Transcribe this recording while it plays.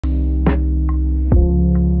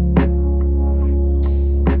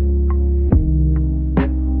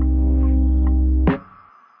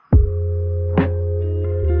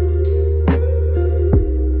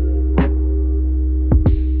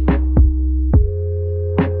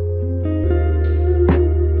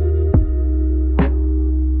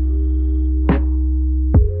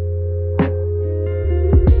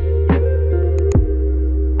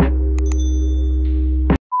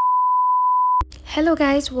Hello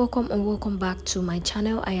guys, welcome back to my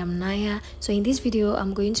channel. I am Naya. So in this video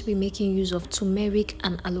I'm going to be making use of turmeric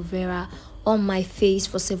and aloe vera on my face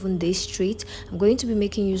for 7 days straight. I'm going to be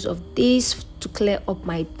making use of this to clear up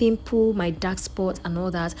my pimple, my dark spot and all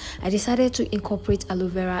that. I decided to incorporate aloe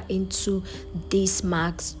vera into these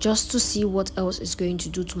marks just to see what else is going to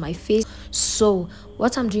do to my face. So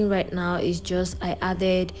what I'm doing right now is just I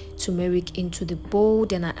added turmeric into the bowl,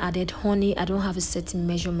 then I added honey. I don't have a certain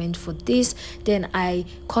measurement for this. Then I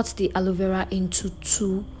cut the aloe vera into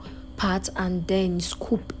 2 parts and then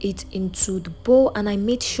scoop it into the bowl, and I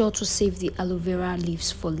made sure to save the aloe vera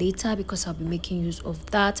leaves for later because I'll be making use of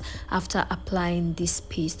that after applying this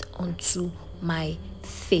paste onto my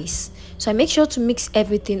face. So I make sure to mix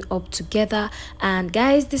everything up together, and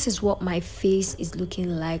guys, this is what my face is looking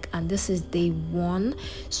like, and this is day 1.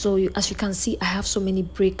 So as you can see, I have so many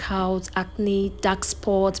breakouts, acne, dark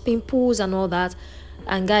spots, pimples and all that.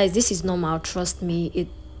 And guys, this is normal, trust me.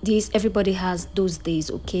 Everybody has those days,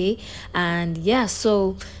 okay? And yeah,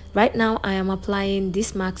 so right now I am applying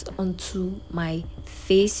this mask onto my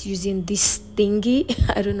face using this thingy.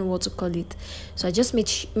 I don't know what to call it. So I just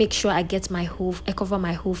make sure I cover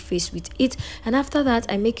my whole face with it, and after that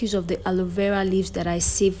I make use of the aloe vera leaves that I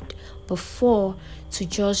saved before to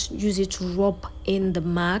just use it to rub in the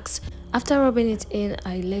marks. After rubbing it in,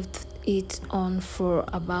 I left it on for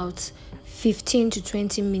about 15 to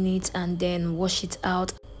 20 minutes and then wash it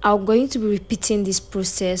out. I'm going to be repeating this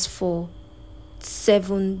process for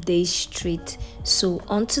 7 days straight. So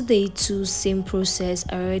on to day 2, same process.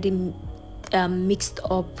 I already mixed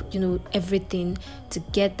up everything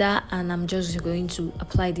together, and I'm just going to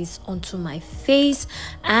apply this onto my face,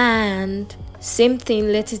 and same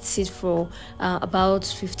thing, let it sit for about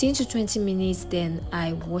 15 to 20 minutes, then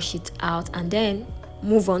I wash it out and then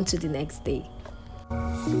move on to the next day.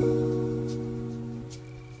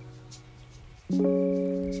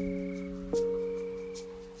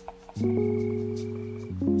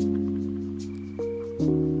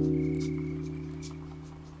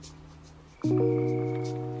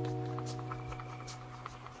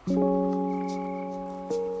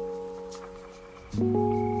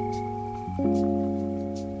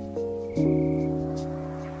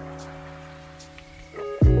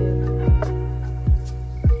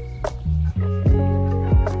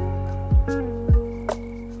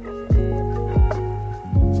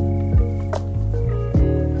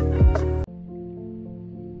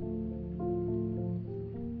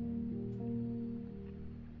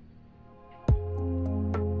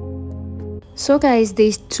 So guys,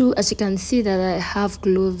 day 2, as you can see that I have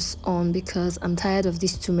gloves on because I'm tired of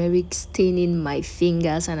this turmeric staining my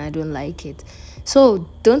fingers and I don't like it. So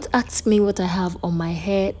don't ask me what I have on my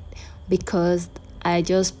hair because I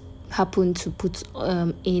just happened to put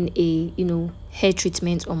in a hair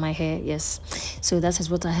treatment on my hair. Yes, so that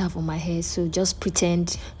is what I have on my hair, so just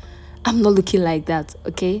pretend I'm not looking like that,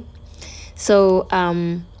 okay? So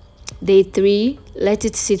day 3, let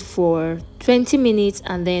it sit for 20 minutes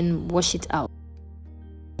and then wash it out.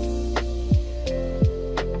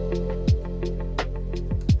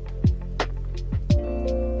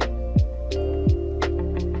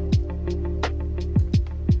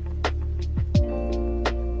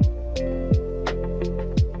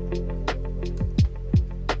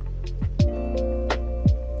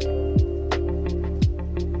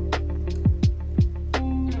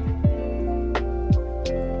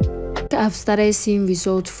 I've started seeing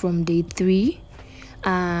results from day 3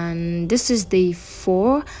 and this is day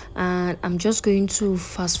 4, and I'm just going to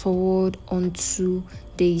fast forward onto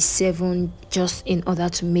day 7 just in order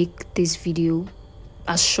to make this video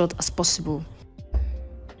as short as possible.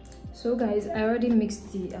 So guys, I already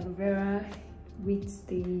mixed the aloe vera with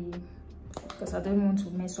because I don't want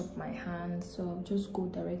to mess up my hand, so I'll just go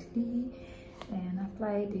directly and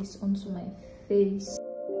apply this onto my face.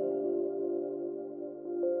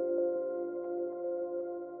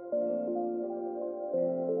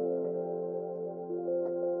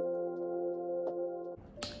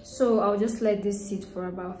 So I'll just let this sit for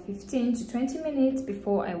about 15 to 20 minutes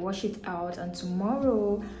before I wash it out, and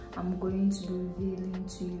tomorrow I'm going to be revealing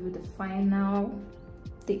to you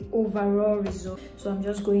the overall result. So I'm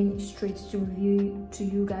just going straight to reveal to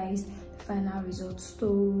you guys the final results.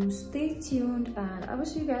 So stay tuned and I will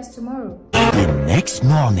see you guys tomorrow. The next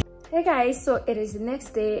morning. Hey guys, so it is the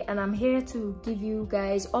next day and I'm here to give you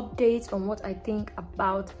guys updates on what I think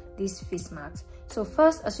about this face mask. So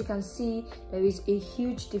first, as you can see, there is a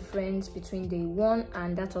huge difference between day 1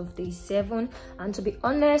 and that of day 7, and to be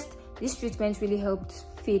honest, this treatment really helped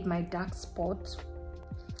fade my dark spots.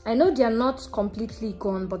 I know they are not completely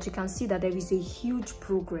gone, but you can see that there is a huge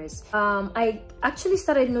progress. I actually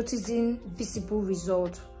started noticing visible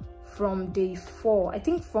results from day 4, I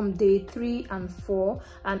think from day 3 and 4,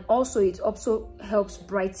 and also it also helps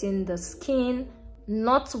brighten the skin,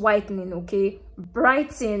 not whitening, okay,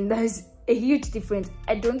 brighten. There's a huge difference.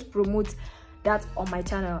 I don't promote that on my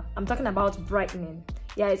channel. I'm talking about brightening.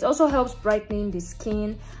 Yeah, it also helps brightening the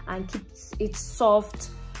skin and keeps it soft,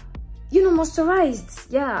 you know, moisturized.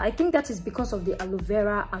 Yeah, I think that is because of the aloe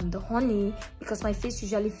vera and the honey, because my face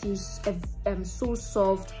usually feels so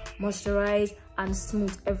soft, moisturized and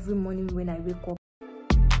smooth every morning when I wake up.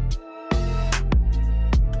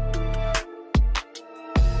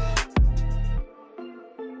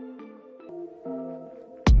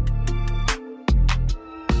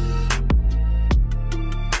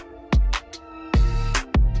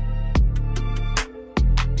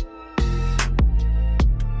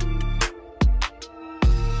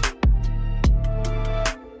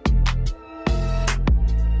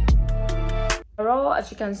 As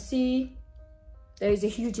you can see, there is a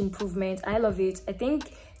huge improvement. I love it. I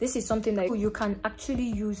think this is something that you can actually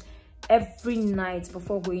use every night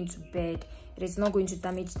before going to bed. It is not going to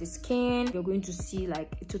damage the skin. You're going to see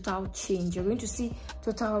like a total change. You're going to see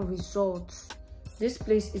total results. This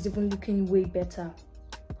place is even looking way better.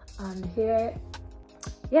 And here,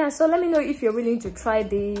 yeah, so let me know if you're willing to try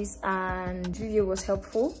this and the video was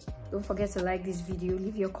helpful. Don't forget to like this video,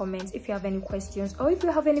 leave your comments if you have any questions, or if you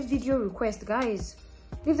have any video requests, guys,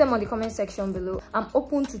 leave them on the comment section below. I'm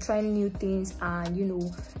open to trying new things and, you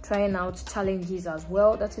know, trying out challenges as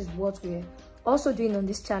well. That is what we're also doing on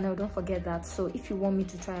this channel. Don't forget that. So if you want me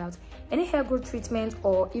to try out any hair growth treatment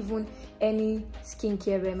or even any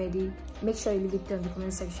skincare remedy, make sure you leave it in the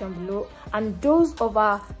comment section below. And those of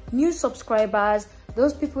our new subscribers,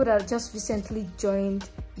 those people that just recently joined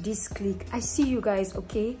this clique, I see you guys.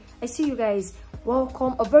 Okay, I see you guys.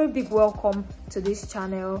 Welcome, a very big welcome to this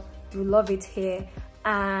channel. You love it here,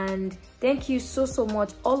 and thank you so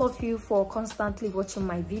much, all of you, for constantly watching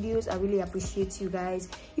my videos. I really appreciate you guys.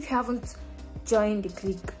 If you haven't joined the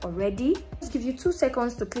clique already, just give you 2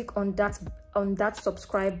 seconds to click on that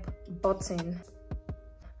subscribe button,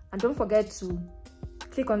 and don't forget to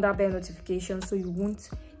click on that bell notification so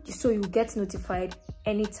you get notified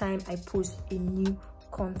anytime I post a new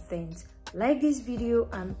content. Like this video,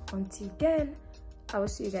 and until then, I will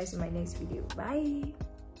see you guys in my next video. Bye.